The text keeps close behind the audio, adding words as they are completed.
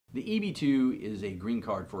The EB-2 is a green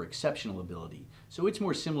card for exceptional ability, so it's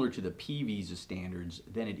more similar to the P visa standards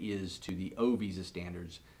than it is to the O visa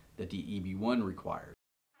standards that the EB-1 requires.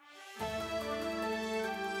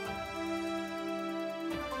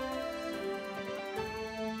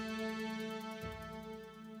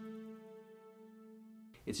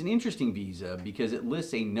 It's an interesting visa because it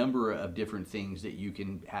lists a number of different things that you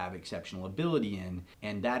can have exceptional ability in,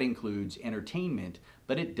 and that includes entertainment,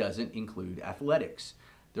 but it doesn't include athletics.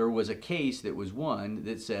 There was a case that was won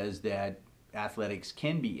that says that athletics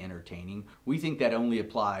can be entertaining. We think that only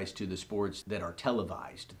applies to the sports that are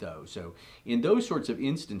televised, though. So in those sorts of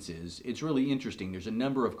instances, it's really interesting. There's a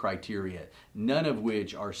number of criteria, none of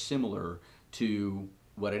which are similar to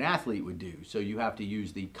what an athlete would do. So you have to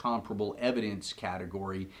use the comparable evidence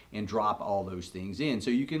category and drop all those things in.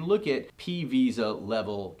 So you can look at P visa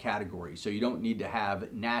level categories. So you don't need to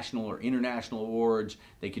have national or international awards.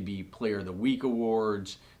 They could be Player of the Week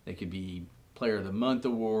awards. They could be Player of the Month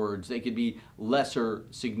awards. They could be lesser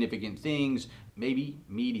significant things, maybe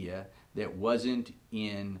media that wasn't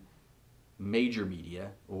in major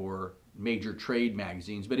media or major trade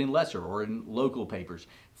magazines, but in lesser or in local papers.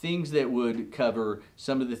 Things that would cover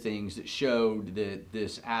some of the things that showed that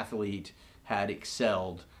this athlete had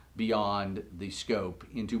excelled beyond the scope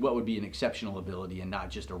into what would be an exceptional ability and not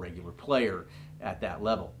just a regular player at that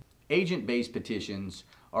level. Agent-based petitions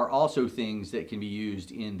are also things that can be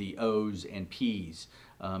used in the O's and P's.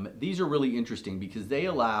 These are really interesting because they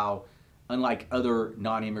allow, unlike other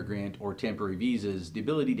non-immigrant or temporary visas, the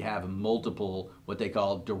ability to have multiple what they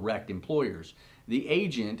call direct employers. The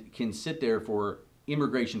agent can sit there for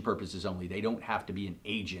immigration purposes only. They don't have to be an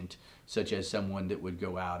agent, such as someone that would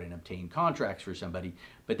go out and obtain contracts for somebody,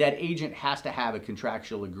 but that agent has to have a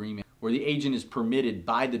contractual agreement where the agent is permitted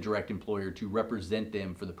by the direct employer to represent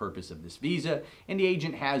them for the purpose of this visa, and the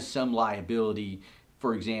agent has some liability.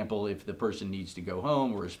 For example, if the person needs to go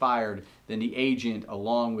home or is fired, then the agent,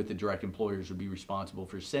 along with the direct employers, would be responsible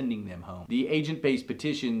for sending them home. The agent-based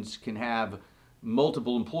petitions can have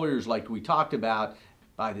multiple employers, like we talked about,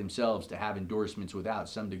 by themselves to have endorsements without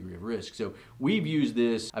some degree of risk. So we've used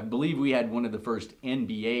this. I believe we had one of the first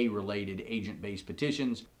NBA-related agent-based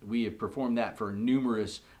petitions. We have performed that for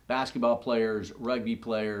numerous basketball players, rugby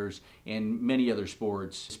players, and many other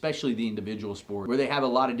sports, especially the individual sport, where they have a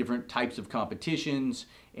lot of different types of competitions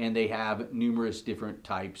and they have numerous different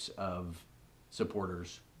types of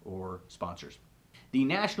supporters or sponsors. The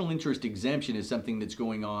national interest exemption is something that's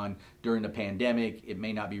going on during the pandemic. It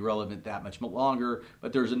may not be relevant that much longer,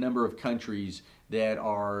 but there's a number of countries that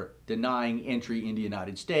are denying entry into the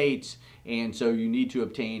United States, and so you need to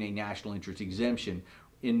obtain a national interest exemption.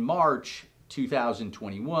 In March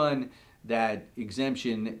 2021, that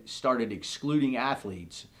exemption started excluding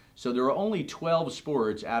athletes. So there are only 12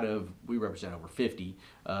 sports out of, we represent over 50,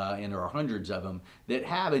 and there are hundreds of them, that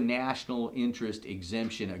have a national interest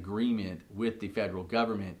exemption agreement with the federal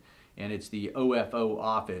government, and it's the OFO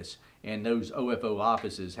office. And those OFO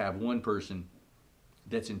offices have one person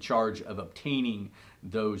that's in charge of obtaining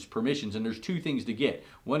those permissions. And there's two things to get.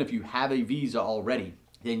 One, if you have a visa already,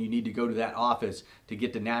 then you need to go to that office to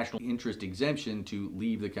get the national interest exemption to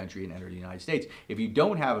leave the country and enter the United States. If you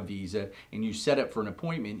don't have a visa and you set up for an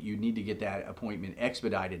appointment, you need to get that appointment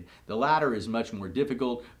expedited. The latter is much more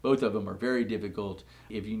difficult. Both of them are very difficult.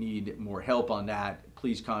 If you need more help on that,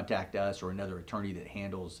 please contact us or another attorney that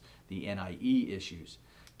handles the NIE issues.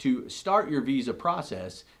 To start your visa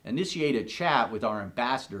process, initiate a chat with our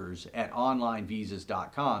ambassadors at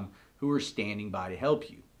onlinevisas.com who are standing by to help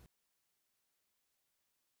you.